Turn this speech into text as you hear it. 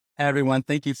Hey, everyone.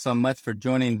 Thank you so much for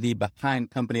joining the Behind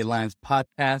Company Alliance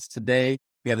podcast. Today,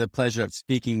 we have the pleasure of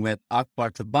speaking with Akbar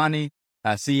Tabani,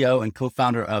 CEO and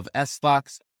co-founder of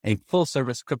SFox, a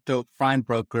full-service crypto prime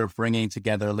broker bringing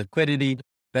together liquidity,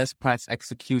 best price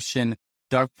execution,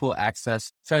 dark pool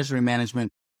access, treasury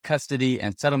management, custody,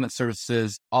 and settlement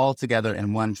services all together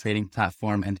in one trading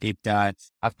platform and API.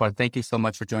 Akbar, thank you so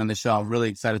much for joining the show. I'm really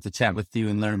excited to chat with you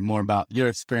and learn more about your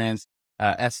experience,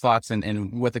 SFox,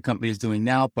 and what the company is doing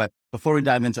now. But before we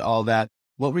dive into all that,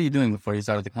 what were you doing before you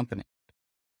started the company?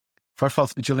 First of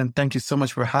all, Julian, thank you so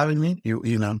much for having me.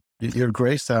 You're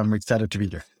great. So I'm excited to be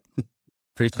here.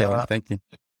 Appreciate it. Thank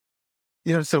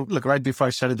you. So look, right before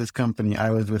I started this company, I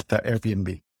was with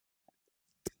Airbnb.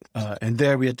 And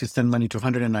there we had to send money to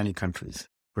 190 countries.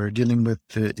 We're dealing with,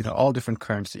 all different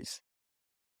currencies.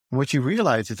 And what you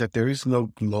realize is that there is no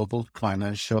global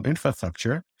financial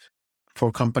infrastructure for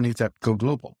companies that go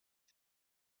global.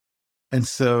 And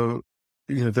so,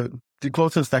 the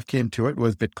closest that came to it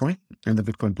was Bitcoin and the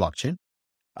Bitcoin blockchain.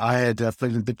 I had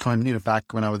played with Bitcoin, back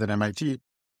when I was at MIT,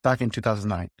 back in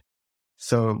 2009.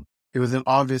 So it was an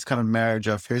obvious kind of marriage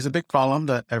of here's a big problem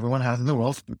that everyone has in the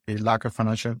world, a lack of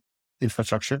financial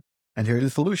infrastructure, and here's the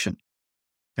solution.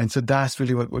 And so that's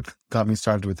really what got me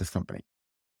started with this company.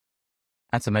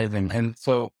 That's amazing. And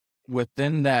so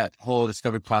within that whole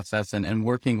discovery process and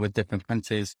working with different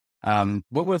countries,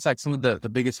 what was like some of the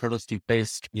biggest hurdles you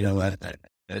faced?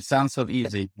 It sounds so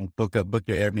easy. Book your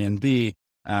Airbnb,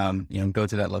 go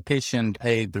to that location,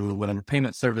 pay through whatever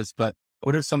payment service. But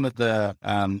what are some of the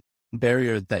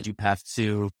barriers that you have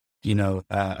to,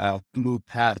 move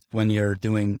past when you're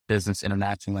doing business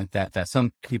internationally like that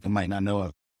some people might not know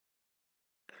of?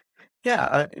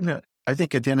 Yeah, I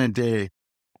think at the end of the day,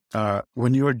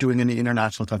 when you are doing any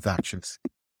international transactions,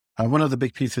 one of the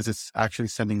big pieces is actually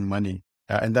sending money.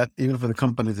 And that even for the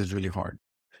companies is really hard.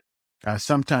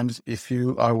 Sometimes if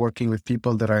you are working with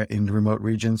people that are in remote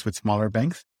regions with smaller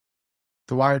banks,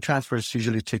 the wire transfers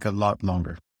usually take a lot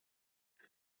longer.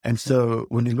 And so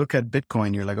when you look at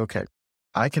Bitcoin, you're like, okay,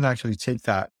 I can actually take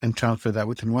that and transfer that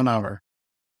within 1 hour,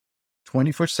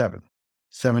 24/7,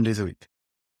 7 days a week.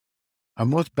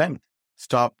 Most banks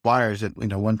stop wires at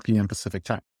 1 p.m. Pacific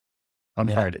time on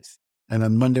Fridays. And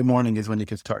then Monday morning is when you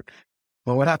can start.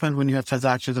 Well, what happens when you have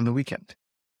transactions on the weekend?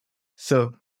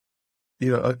 So,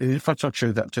 an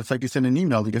infrastructure that just like you send an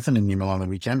email, you can send an email on the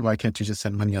weekend. Why can't you just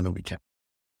send money on the weekend?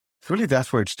 So really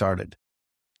that's where it started.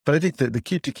 But I think the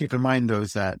key to keep in mind though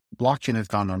is that blockchain has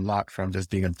gone a lot from just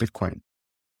being a Bitcoin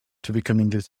to becoming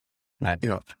this,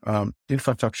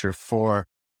 infrastructure for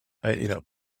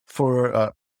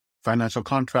financial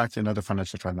contracts and other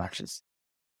financial transactions.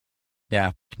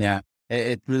 Yeah.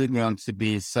 It really grown to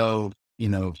be so,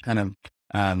 kind of,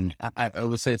 I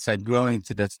would say it's like growing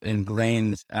to this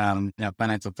ingrained,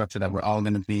 financial structure that we're all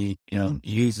going to be,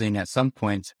 using at some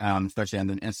point, especially on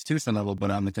the institutional level, but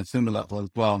on the consumer level as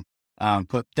well.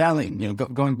 But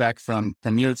Dali, going back from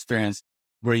your experience,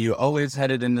 were you always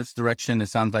headed in this direction? It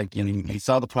sounds like, you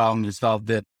saw the problem, you solved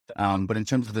it. But in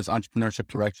terms of this entrepreneurship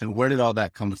direction, where did all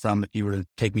that come from? If you were to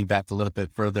take me back a little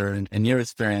bit further in your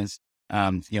experience,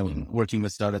 working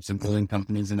with startups and building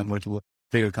companies and then working with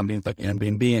bigger companies like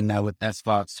Airbnb and now with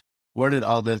SFox, where did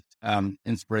all this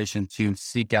inspiration to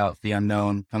seek out the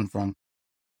unknown come from?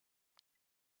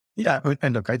 Yeah,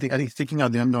 and look, I think seeking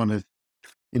out the unknown is,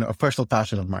 a personal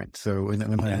passion of mine. So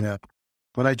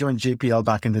when I joined JPL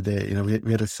back in the day,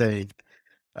 we had a say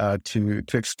to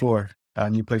explore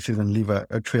new places and leave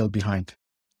a trail behind.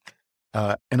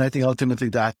 And I think ultimately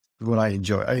that's what I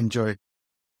enjoy. I enjoy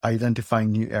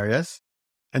identifying new areas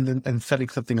and setting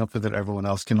something up so that everyone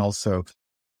else can also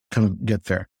kind of get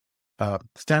there.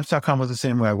 Stamps.com was the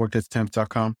same way. I worked at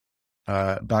Stamps.com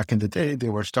back in the day. They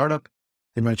were a startup.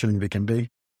 Eventually they became big.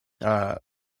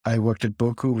 I worked at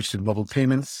Boku, which did mobile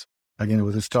payments. Again, it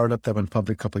was a startup that went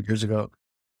public a couple of years ago.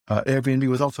 Airbnb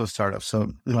was also a startup.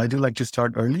 So, I do like to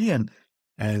start early and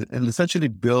essentially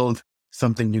build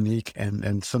something unique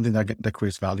and something that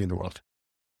creates value in the world.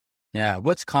 Yeah.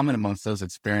 What's common amongst those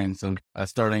experiences of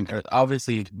starting,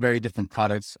 obviously very different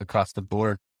products across the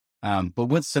board. But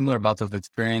what's similar about those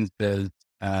experiences,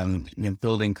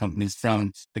 building companies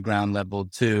from the ground level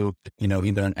to,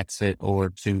 either an exit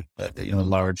or to,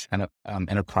 large kind of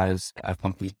enterprise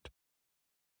company?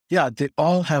 Yeah, they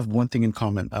all have one thing in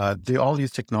common. They all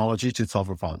use technology to solve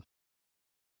a problem.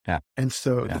 Yeah. And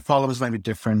so the problems might be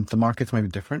different. The markets might be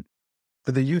different,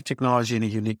 but they use technology in a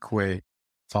unique way to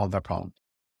solve that problem.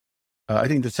 I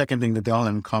think the second thing that they all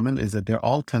have in common is that they're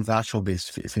all transactional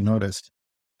based. If you noticed,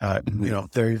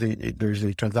 there's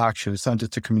a transaction. It's not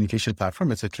just a communication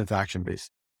platform. It's a transaction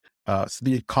based. So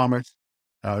be it commerce,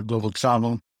 global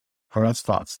travel, or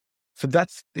SFox. So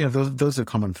that's, those are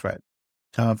common thread.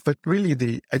 But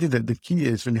really I think that the key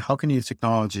is really how can you use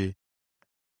technology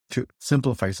to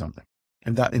simplify something?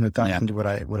 And that's really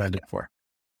what I look for.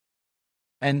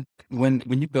 And when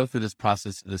you go through this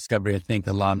process of discovery, I think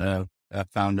a lot of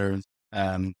founders,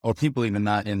 or people even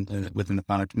not within the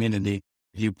founder community,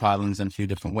 view problems in a few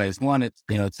different ways. One, it's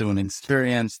through an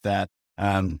experience that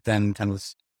then kind of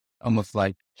almost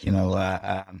like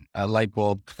a light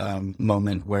bulb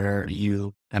moment where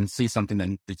you kind of see something that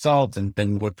needs to be solved and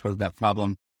then work towards that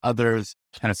problem. Others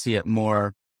kind of see it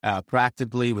more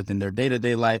proactively within their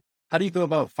day-to-day life. How do you go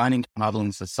about finding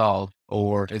problems to solve,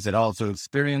 or is it all through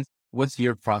experience? What's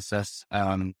your process,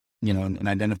 in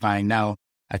identifying now,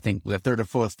 I think the third or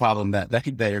fourth problem that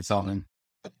you're solving?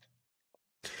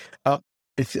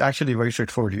 It's actually very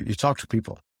straightforward. You talk to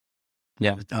people.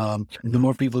 Yeah. The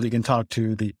more people you can talk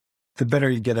to, the better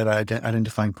you get at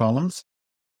identifying problems.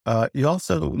 You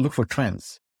also look for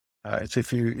trends. So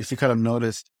if you kind of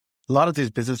notice, a lot of these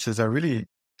businesses are really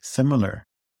similar,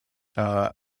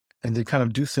 and they kind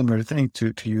of do similar things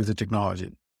to use the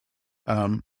technology.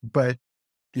 But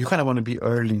you kind of want to be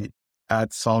early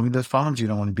at solving those problems. You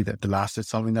don't want to be the last at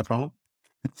solving that problem.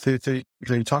 So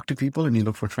you talk to people and you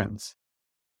look for trends.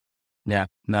 Yeah,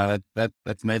 no,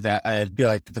 that's amazing. I feel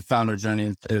like the founder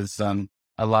journey is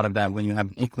a lot of that when you have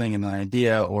an inkling and an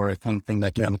idea or something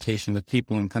like communication with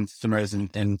people and customers,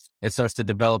 and it starts to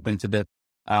develop into the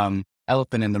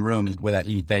elephant in the room where that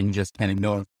you just can't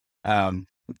ignore.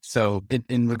 So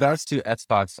in regards to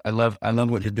Xbox, I love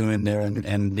what you're doing there,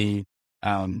 and the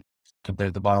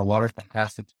bottled water,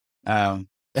 fantastic. And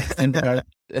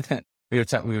we were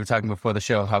talking before the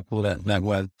show how cool that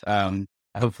was.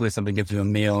 Hopefully somebody gives you a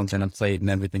meal and a plate and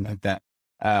everything like that.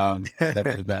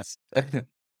 That's the best.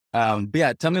 But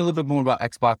yeah, tell me a little bit more about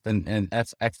Xbox and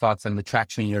Xbox and the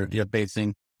traction you're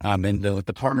facing, and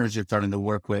the partners you're starting to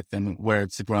work with and where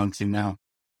it's grown to now.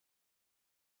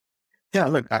 Yeah,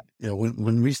 look,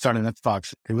 when we started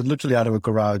Xbox, it was literally out of a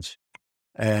garage,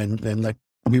 and like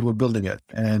we were building it,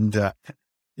 and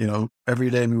every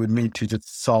day we would meet to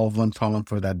just solve one problem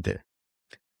for that day.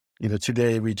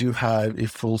 Today we do have a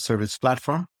full service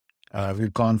platform.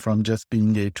 We've gone from just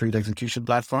being a trade execution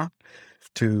platform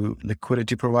to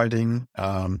liquidity providing,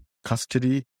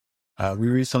 custody. We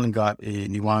recently got a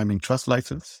New Wyoming trust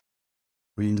license.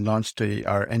 We launched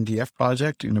our NDF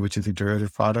project, which is a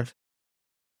derivative product.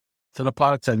 So the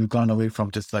products that we've gone away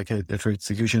from just like a trade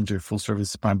execution to full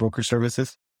service prime broker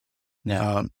services.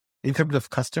 Yeah. In terms of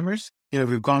customers,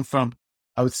 we've gone from,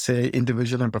 I would say,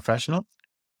 individual and professional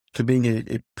to being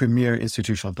a premier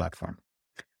institutional platform.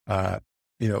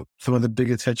 Some of the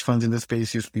biggest hedge funds in the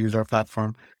space use our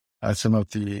platform. Some of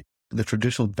the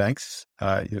traditional banks,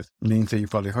 names that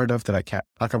you've probably heard of that I can't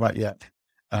talk about yet,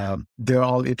 they're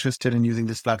all interested in using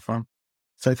this platform.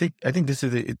 So I think this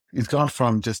is it's gone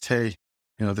from just, hey,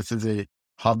 this is a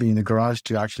hobby in the garage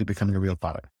to actually becoming a real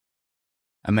product.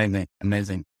 Amazing.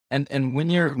 And when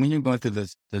you're going through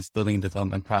this building and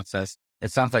development process,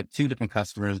 it sounds like two different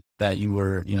customers that you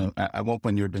were, at one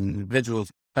point you were doing individuals,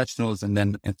 professionals, and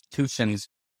then institutions.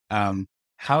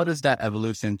 How does that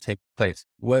evolution take place?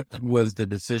 What was the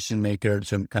decision maker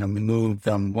to kind of move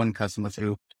from one customer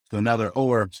to another,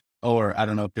 or I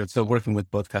don't know if you're still working with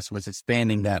both customers,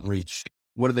 expanding that reach?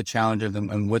 What are the challenges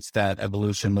and what's that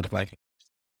evolution look like?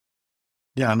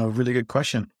 Yeah, no, really good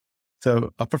question. So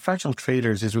professional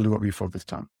traders is really what we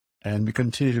focused on, and we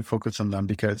continue to focus on them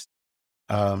because,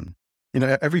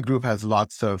 every group has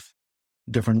lots of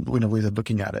different ways of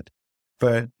looking at it,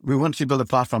 but we wanted to build a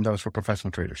platform that was for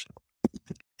professional traders.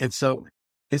 And so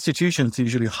institutions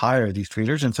usually hire these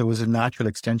traders. And so it was a natural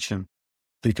extension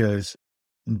because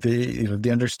they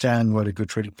understand what a good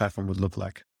trading platform would look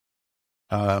like.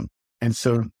 And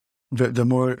so the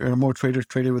more traders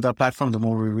traded with our platform, the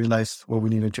more we realized what we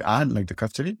needed to add, like the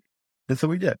custody. And so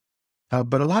we did.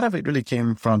 But a lot of it really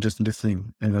came from just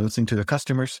listening to the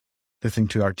customers, listening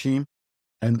to our team,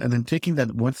 and then taking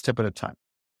that one step at a time.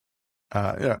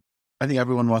 I think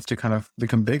everyone wants to kind of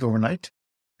become big overnight.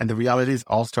 And the reality is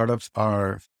all startups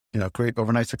are, great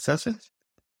overnight successes,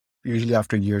 usually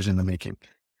after years in the making.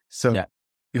 So, yeah.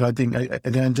 I think at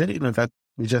the end of the day, that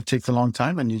it just takes a long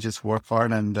time and you just work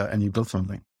hard and you build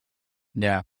something.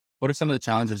 Yeah. What are some of the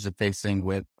challenges you're facing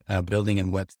with building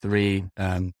in Web3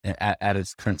 at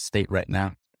its current state right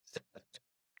now?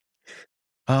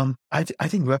 I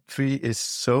think Web3 is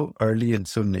so early and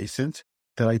so nascent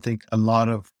that I think a lot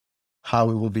of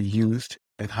how it will be used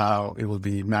and how it will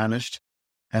be managed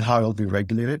and how it will be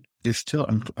regulated is still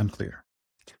unclear.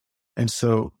 And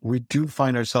so we do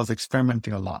find ourselves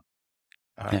experimenting a lot.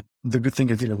 The good thing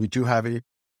is, we do have a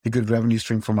good revenue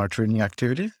stream from our trading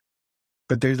activities.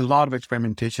 but there's a lot of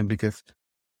experimentation because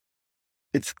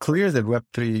it's clear that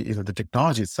Web3, the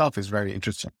technology itself is very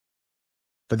interesting,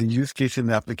 but the use case in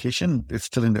the application is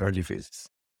still in the early phases.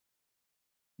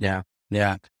 Yeah.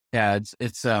 Yeah. Yeah.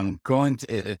 It's growing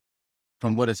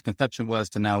from what its conception was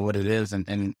to now what it is,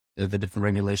 and the different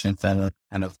regulations that are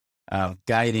kind of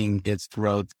guiding its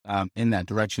growth in that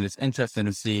direction. It's interesting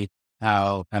to see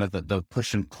how kind of the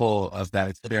push and pull of that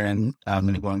experience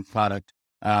in a growing product.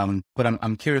 But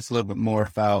I'm curious a little bit more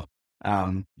about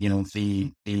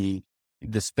the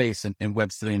space in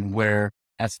Web3 and where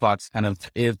SBox kind of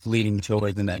is leading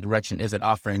towards in that direction. Is it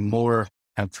offering more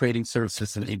kind of trading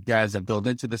services that you guys have built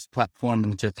into this platform,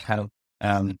 and just kind of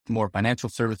more financial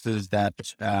services that,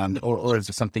 or is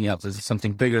it something else? Is it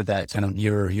something bigger that kind of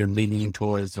you're leaning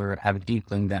towards, or have a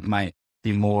deepling that might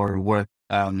be more worth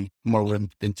in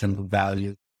terms of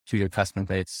value to your customer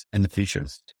base in the future?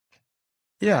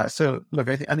 Yeah. So look,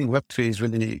 I think Web3 is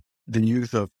really the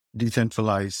use of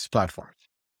decentralized platforms.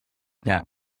 Yeah.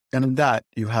 And in that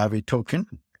you have a token.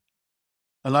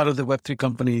 A lot of the Web3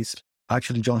 companies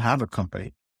actually don't have a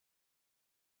company.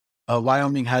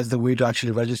 Wyoming has the way to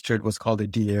actually register it, what's called a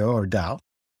DAO or DAO.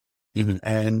 Mm-hmm.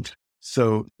 And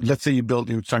so let's say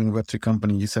you're starting a Web3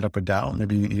 company, you set up a DAO.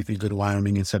 Maybe if you go to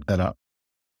Wyoming and set that up.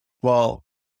 Well,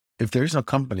 if there's no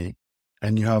company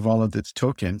and you have all of its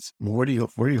tokens, where do you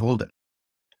hold it?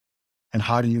 And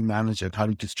how do you manage it? How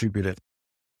do you distribute it?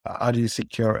 How do you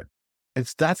secure it?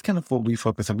 That's kind of what we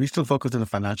focus on. We still focus on the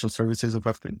financial services of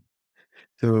Web3.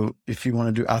 So if you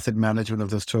want to do asset management of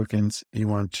those tokens, you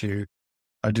want to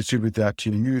distribute that to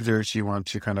your users, you want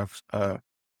to kind of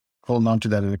hold on to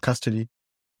that in a custody,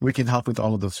 we can help with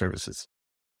all of those services.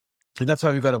 So that's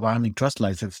why we've got a Wyoming trust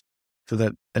license, so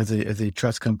that as a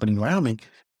trust company in Wyoming,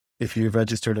 if you've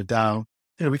registered a DAO,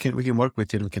 we can work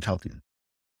with you and we can help you.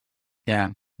 Yeah,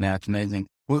 it's amazing.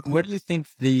 Where do you think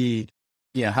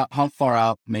how far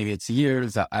out, maybe it's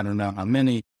years, I don't know how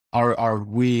many, are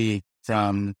we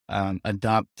from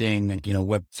adopting,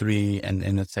 Web3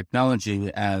 and the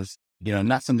technology as,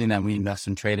 not something that we invest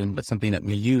in trading, but something that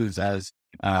we use as,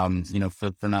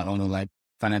 for not only like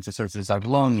financial services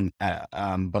alone,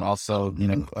 but also,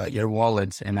 your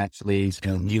wallets and actually,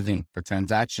 using for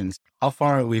transactions. How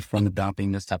far are we from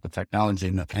adopting this type of technology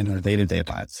in our day-to-day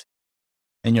lives?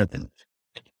 In your opinion?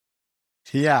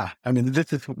 Yeah. I mean,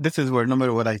 this is where no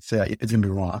matter what I say, it's going to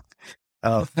be wrong.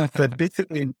 But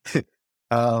basically,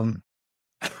 I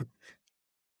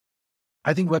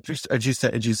think Web3, as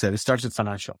you said, it starts with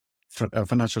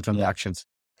financial transactions.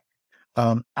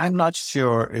 I'm not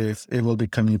sure if it will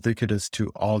become ubiquitous to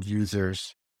all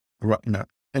users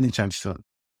anytime soon.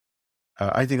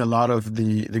 I think a lot of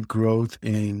the growth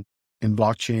in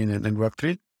blockchain and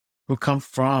Web3 will come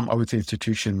from, I would say,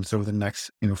 institutions over the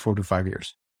next 4 to 5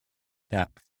 years. Yeah.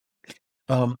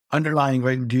 Underlying,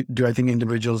 right? Do I think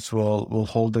individuals will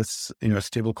hold this,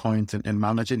 stable coins and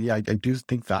manage it? Yeah, I do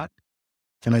think that.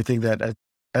 And I think that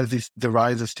as the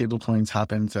rise of stable coins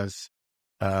happens, as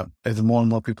more and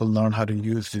more people learn how to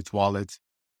use these wallets,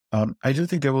 I do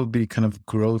think there will be kind of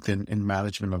growth in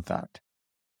management of that.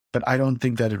 But I don't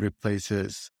think that it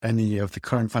replaces any of the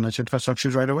current financial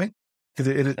infrastructures right away, because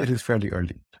it is fairly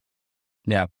early.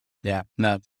 Yeah.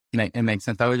 No, it makes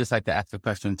sense. I would just like to ask the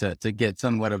question to get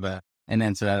somewhat of an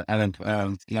answer. I don't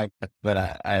but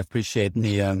I appreciate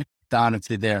the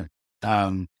honesty there.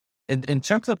 In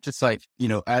terms of just like,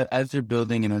 as you're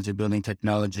building and as you're building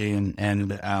technology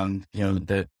and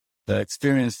the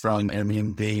experience from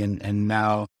Airbnb and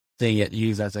now seeing it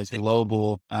used as a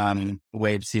global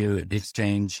way to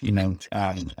exchange,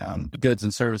 goods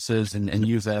and services and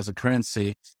use it as a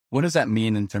currency. What does that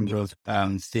mean in terms of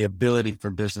the ability for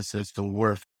businesses to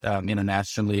work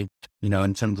internationally,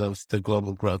 in terms of the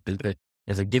global growth?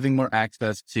 Is it giving more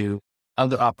access to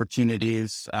other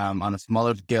opportunities on a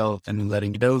smaller scale and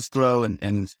letting those grow?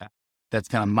 And that's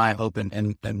kind of my hope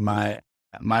and my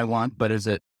want. But is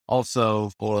it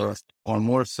also, or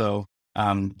more so,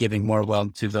 giving more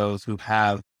wealth to those who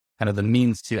have kind of the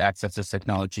means to access this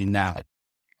technology now?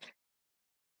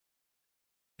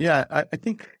 Yeah, I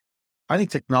think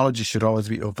technology should always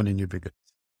be open and ubiquitous.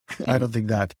 I don't think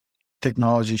that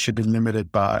technology should be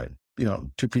limited by,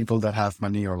 to people that have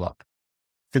money or luck.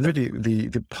 Because really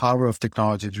the power of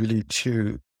technology is really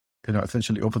to,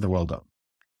 essentially open the world up.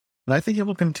 And I think it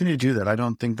will continue to do that. I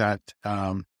don't think that,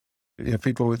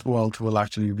 people with wealth will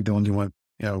actually be the only one,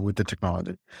 with the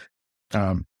technology.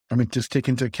 Just take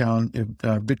into account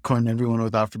Bitcoin, everyone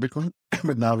was after Bitcoin,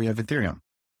 but now we have Ethereum.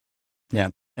 Yeah.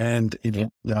 And,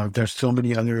 there's so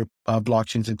many other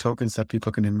blockchains and tokens that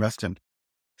people can invest in.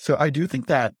 So I do think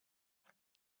that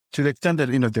to the extent that,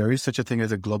 there is such a thing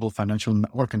as a global financial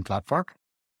network and platform,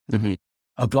 mm-hmm.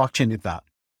 A blockchain is that.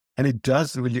 And it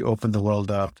does really open the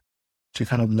world up to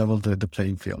kind of level the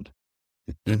playing field.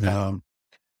 Mhm.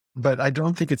 But I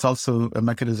don't think it's also a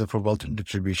mechanism for wealth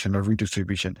distribution or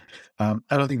redistribution. I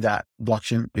don't think that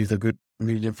blockchain is a good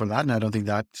medium for that. And I don't think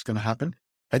that's going to happen.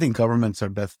 I think governments are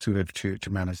best suited to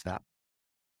manage that.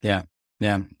 Yeah.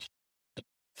 Yeah.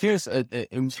 Here's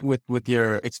with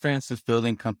your experiences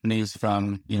building companies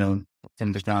from,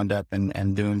 from the ground up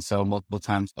and doing so multiple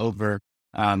times over.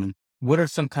 What are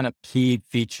some kind of key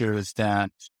features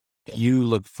that you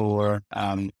look for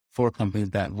companies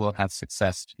that will have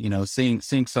success? Seeing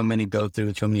so many go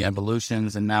through so many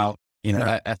evolutions, and now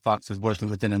at Fox is working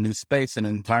within a new space and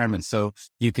environment. So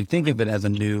you can think of it as a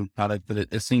new product, but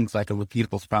it seems like a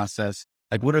repeatable process.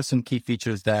 Like, what are some key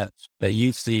features that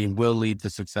you see will lead to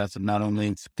success of not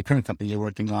only the current company you're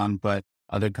working on, but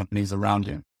other companies around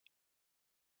you?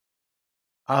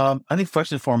 I think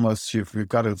first and foremost, you've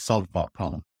got to solve a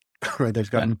problem, right? There's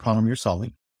got to be a problem you're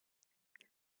solving.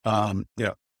 The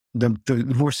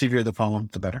more severe the problem,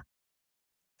 the better.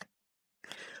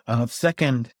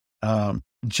 Second,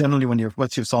 generally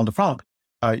once you've solved the problem,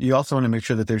 you also want to make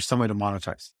sure that there's some way to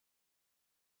monetize.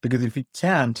 Because if you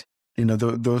can't,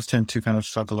 those tend to kind of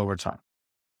struggle over time.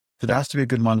 So there has to be a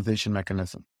good monetization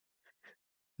mechanism.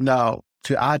 Now,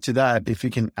 to add to that, if you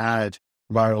can add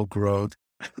viral growth,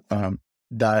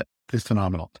 that is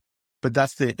phenomenal. But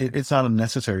it's not a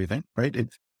necessary thing, right?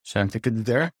 If it could be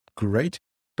there, great.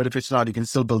 But if it's not, you can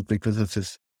still build big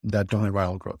businesses that don't have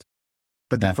viral growth.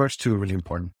 But the first two are really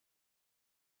important.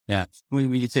 Yeah.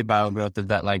 When you say viral growth, is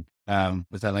that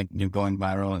was that going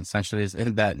viral? And essentially, is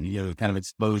that, kind of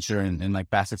exposure and like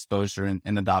fast exposure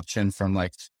and adoption from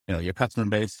your customer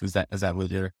base? Is that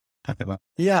what you're talking about?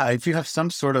 Yeah. If you have some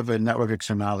sort of a network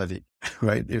externality,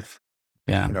 right?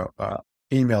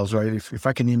 Emails, right? If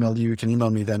I can email you, you can email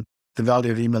me, then the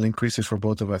value of email increases for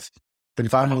both of us. But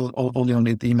if I'm only on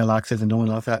the email access and no one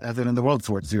else has it in the world, it's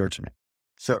worth zero to me.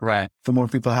 So the more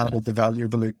people have it, the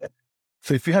valuable.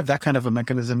 So if you have that kind of a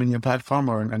mechanism in your platform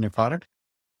or in your product,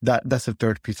 that's the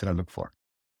third piece that I look for.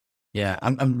 Yeah.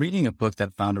 I'm reading a book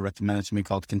that founder recommended to me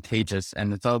called Contagious,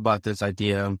 and it's all about this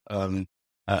idea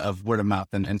of word of mouth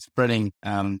and spreading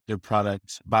your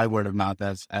product by word of mouth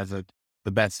as the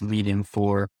best medium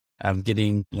for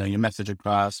getting your message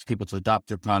across, people to adopt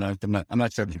your product. I'm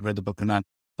not sure if you've read the book or not,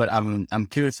 but I'm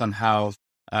curious on how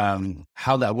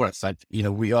that works. Like,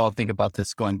 we all think about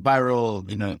this going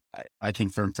viral. I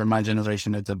think for my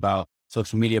generation, it's about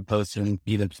social media posts and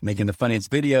either making the funniest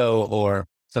video or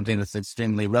something that's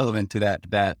extremely relevant to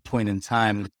that point in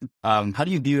time. How do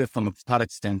you view it from a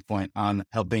product standpoint on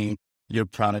helping your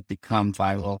product become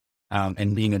viral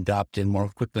and being adopted more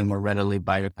quickly, more readily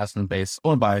by your customer base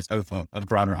or by a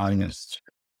broader audience?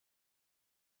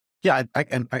 Yeah, I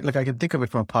can think of it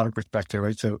from a product perspective,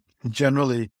 right? So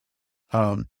generally,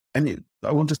 I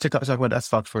want to talk about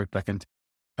SFox for a second.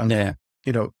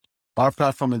 Our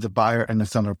platform is a buyer and a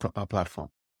seller platform.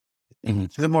 Mm-hmm.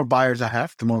 So the more buyers I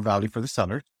have, the more value for the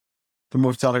sellers. The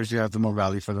more sellers you have, the more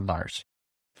value for the buyers.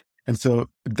 And so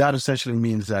that essentially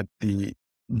means that the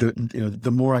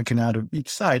more I can add of each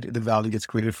side, the value gets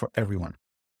created for everyone.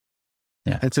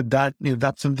 Yeah. And so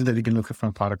that's something that you can look at from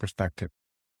a product perspective.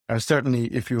 Certainly,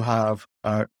 if you have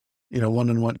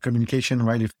one-on-one communication,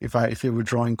 right? If you're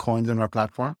withdrawing coins on our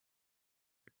platform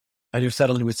and you're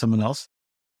settling with someone else,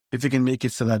 if you can make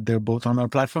it so that they're both on our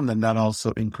platform, then that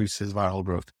also increases viral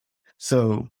growth.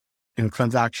 So,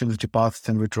 transactions, deposits,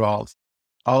 and withdrawals,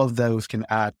 all of those can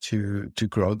add to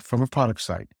growth from a product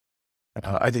side.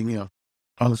 I think,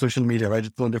 on the social media, right?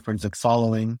 It's no different. It's like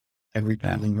following and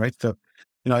retailing, right? So,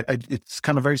 it's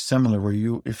kind of very similar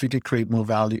where if you could create more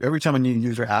value every time a new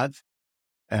user adds,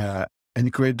 and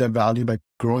you create that value by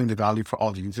growing the value for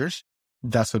all users,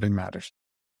 that's what it matters.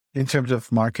 In terms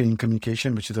of marketing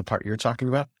communication, which is the part you're talking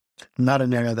about, not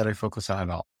an area that I focus on at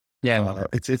all. Yeah.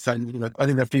 I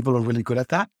think that people are really good at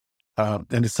that.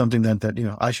 And it's something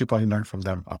that I should probably learn from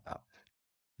them about.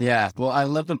 Yeah. Well, I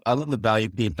love the value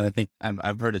piece. And I think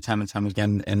I've heard it time and time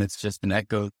again, and it's just an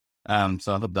echo.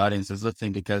 So I hope the audience is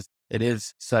listening, because it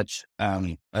is such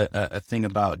a thing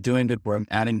about doing good work,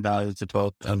 adding value to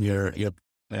both of your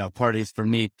parties. For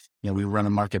me, we run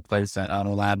a marketplace at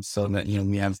Auto Labs, so that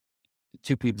we have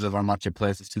two pieces of our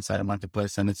marketplace, it's two-sided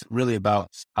marketplace, and it's really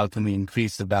about how can we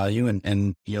increase the value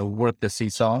and work the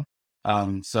seesaw.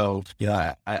 So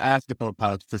I ask it from a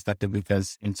product perspective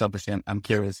because, in selfishly, I'm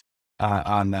curious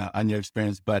on your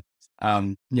experience, but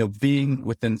being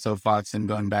within SoFox and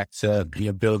going back to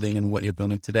building and what you're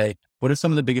building today, what are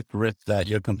some of the biggest risks that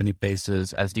your company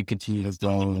faces as you continue to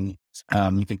grow and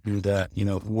you continue to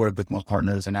work with more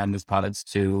partners and add new products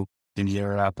to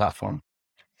your platform?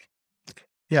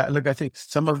 Yeah, look, I think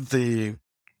some of the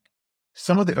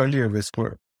earlier risks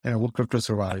were, will crypto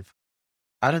survive?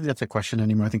 I don't think that's a question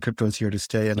anymore. I think crypto is here to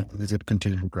stay and it's going to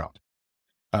continue to grow.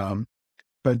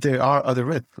 But there are other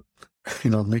risks,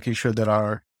 making sure that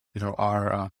our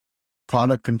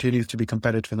product continues to be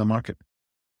competitive in the market.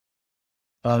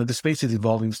 The space is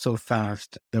evolving so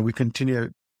fast that we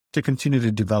continue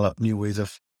to develop new ways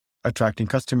of attracting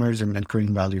customers and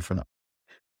creating value for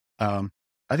them.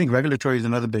 I think regulatory is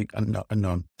another big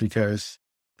unknown because,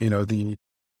 the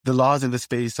laws in the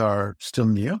space are still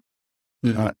new.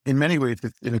 Mm-hmm. In many ways,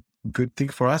 it's a good thing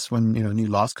for us when, new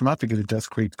laws come out because it does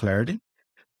create clarity.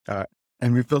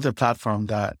 And we've built a platform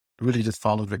that really just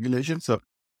follows regulations. So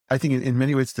I think in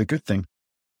many ways, it's a good thing.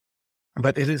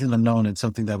 But it is an unknown and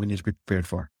something that we need to be prepared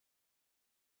for.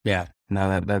 Yeah,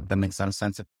 no, that makes a lot of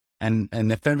sense. And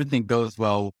if everything goes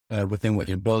well within what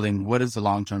you're building, what is the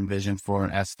long-term vision for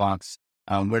SFox?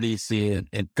 Where do you see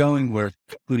it going?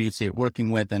 Who do you see it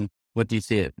working with? And what do you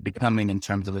see it becoming in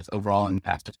terms of its overall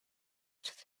impact?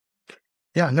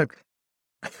 Yeah, look,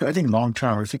 I think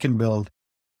long-term, if we can build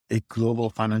a global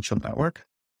financial network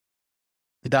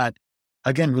that,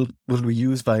 again, will be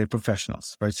used by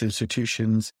professionals, right? So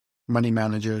institutions, money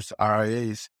managers,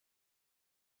 RIAs.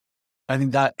 I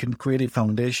think that can create a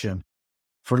foundation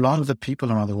for a lot of the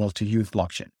people around the world to use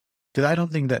blockchain. Because I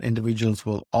don't think that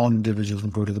all individuals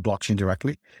will go to the blockchain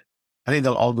directly. I think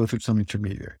they'll all go through some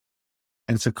intermediary.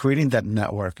 And so creating that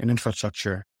network and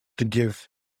infrastructure to give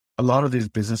a lot of these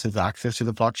businesses access to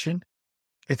the blockchain,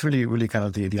 it's really, really kind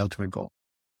of the ultimate goal.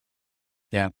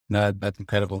 Yeah, no, that's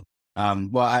incredible.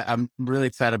 Well, I'm really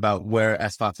excited about where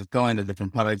SFox is going, the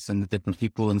different products and the different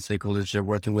people and stakeholders you're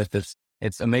working with.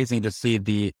 It's amazing to see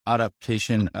the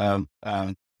adaptation of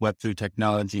Web3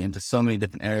 technology into so many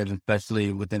different areas,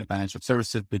 especially within financial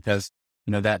services, because,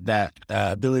 that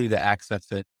ability to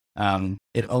access it,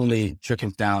 it only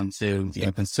trickles down to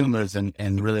consumers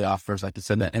and really offers, like you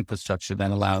said, that infrastructure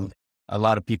that allows a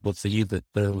lot of people to use it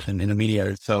through an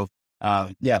intermediary. So,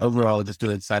 overall, just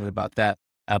really excited about that.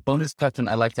 Bonus question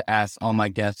I like to ask all my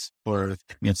guests for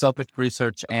selfish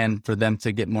research and for them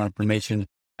to get more information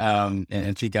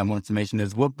and seek out more information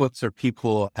is, what books or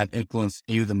people have influenced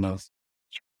you the most?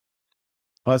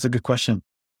 Well, that's a good question.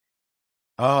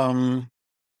 I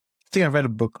think I read a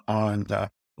book on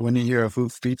when you hear a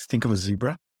hoof beats, think of a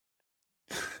zebra.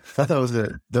 I thought that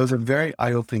was a very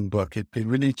eye-opening book. It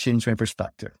really changed my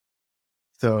perspective.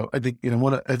 So I think,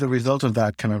 as a result of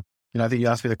that kind of, I think you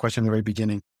asked me the question in the very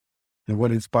beginning,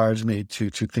 what inspires me to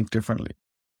think differently.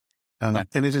 And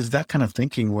it is that kind of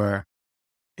thinking where,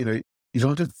 you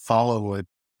don't just follow what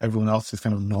everyone else is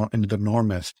kind of in the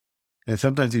norm is. And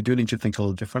sometimes you do need to think a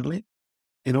little differently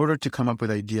in order to come up with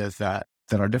ideas that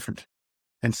are different.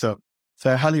 And so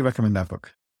I highly recommend that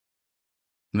book.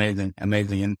 Amazing.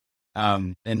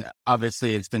 And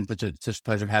obviously it's been such a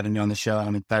pleasure having you on the show.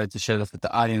 I'm excited to share this with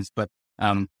the audience, but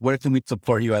where can we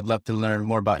support you? I'd love to learn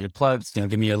more about your plugs.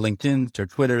 Give me your LinkedIn, your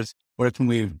Twitters. Where can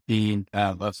we be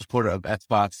a supporter of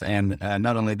SFox? And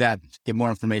not only that, get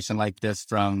more information like this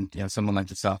from someone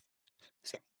like yourself.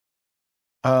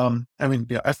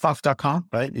 SFox.com,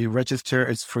 right? You register,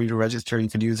 it's free to register. You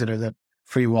can use it as a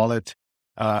free wallet.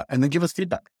 And then give us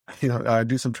feedback.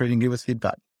 Do some trading, give us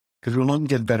feedback. Because we'll only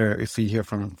get better if we hear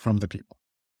from the people.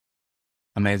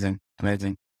 Amazing.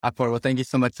 Akbar, well, thank you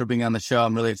so much for being on the show.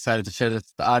 I'm really excited to share this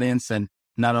with the audience. And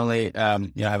not only,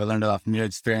 have I learned a lot from your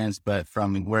experience, but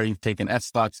from where you've taken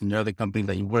SFox and your other companies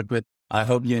that you worked with. I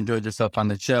hope you enjoyed yourself on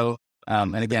the show.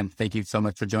 And again, thank you so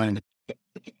much for joining.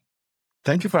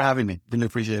 Thank you for having me. Really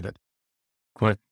appreciate it. Of course.